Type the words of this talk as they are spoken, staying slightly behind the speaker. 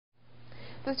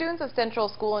The students of Central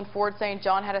School in Fort St.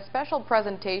 John had a special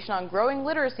presentation on growing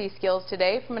literacy skills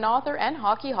today from an author and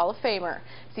Hockey Hall of Famer.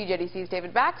 CJDC's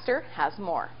David Baxter has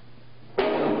more.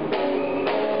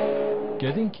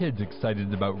 Getting kids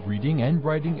excited about reading and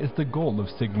writing is the goal of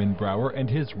Sigmund Brouwer and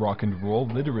his rock and roll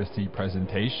literacy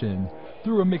presentation.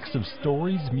 Through a mix of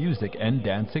stories, music, and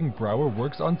dancing, Brouwer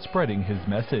works on spreading his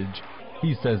message.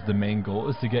 He says the main goal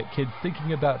is to get kids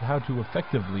thinking about how to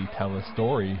effectively tell a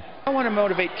story. I want to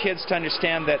motivate kids to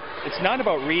understand that it's not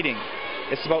about reading,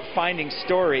 it's about finding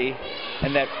story,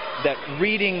 and that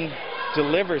reading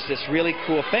delivers this really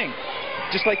cool thing,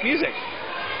 just like music.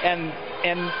 And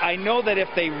I know that if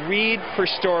they read for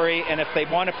story and if they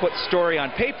want to put story on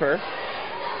paper,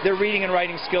 their reading and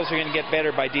writing skills are going to get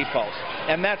better by default.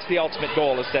 And that's the ultimate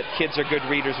goal, is that kids are good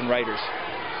readers and writers.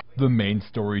 The main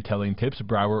storytelling tips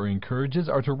Brouwer encourages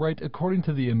are to write according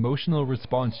to the emotional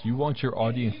response you want your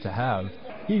audience to have.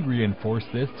 He reinforced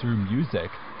this through music,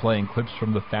 playing clips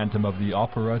from the Phantom of the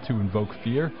Opera to invoke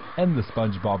fear, and the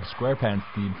SpongeBob SquarePants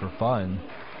theme for fun.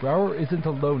 Brouwer isn't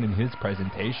alone in his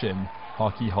presentation.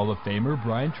 Hockey Hall of Famer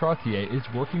Bryan Trottier is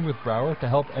working with Brouwer to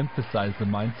help emphasize the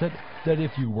mindset that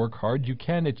if you work hard, you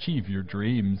can achieve your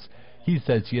dreams. He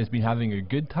says he has been having a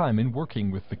good time in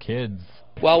working with the kids.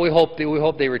 Well, we hope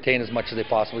they retain as much as they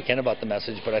possibly can about the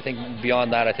message, but I think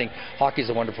beyond that, I think hockey is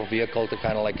a wonderful vehicle to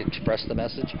kind of like express the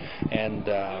message, and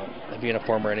being a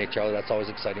former NHLer, that's always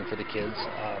exciting for the kids.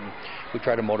 We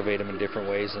try to motivate them in different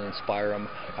ways and inspire them.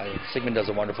 Sigmund does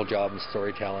a wonderful job in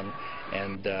storytelling,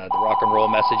 and the rock and roll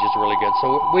message is really good,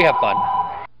 so we have fun.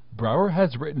 Brouwer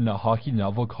has written a hockey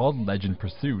novel called Legend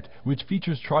Pursuit, which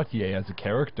features Trottier as a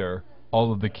character.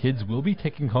 All of the kids will be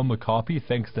taking home a copy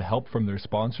thanks to help from their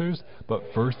sponsors, but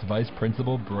first Vice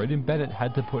Principal Broyden Bennett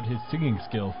had to put his singing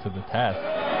skills to the test.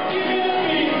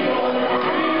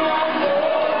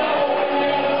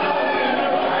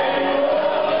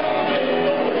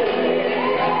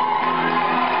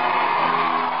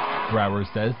 Brouwer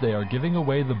says they are giving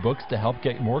away the books to help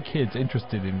get more kids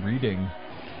interested in reading.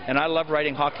 And I love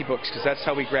writing hockey books because that's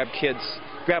how we grab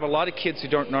a lot of kids who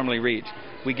don't normally read.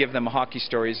 We give them hockey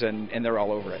stories and they're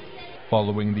all over it.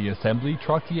 Following the assembly,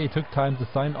 Trottier took time to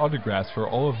sign autographs for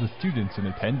all of the students in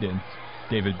attendance.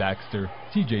 David Baxter,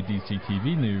 CJDC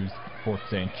TV News, Fort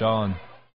St. John.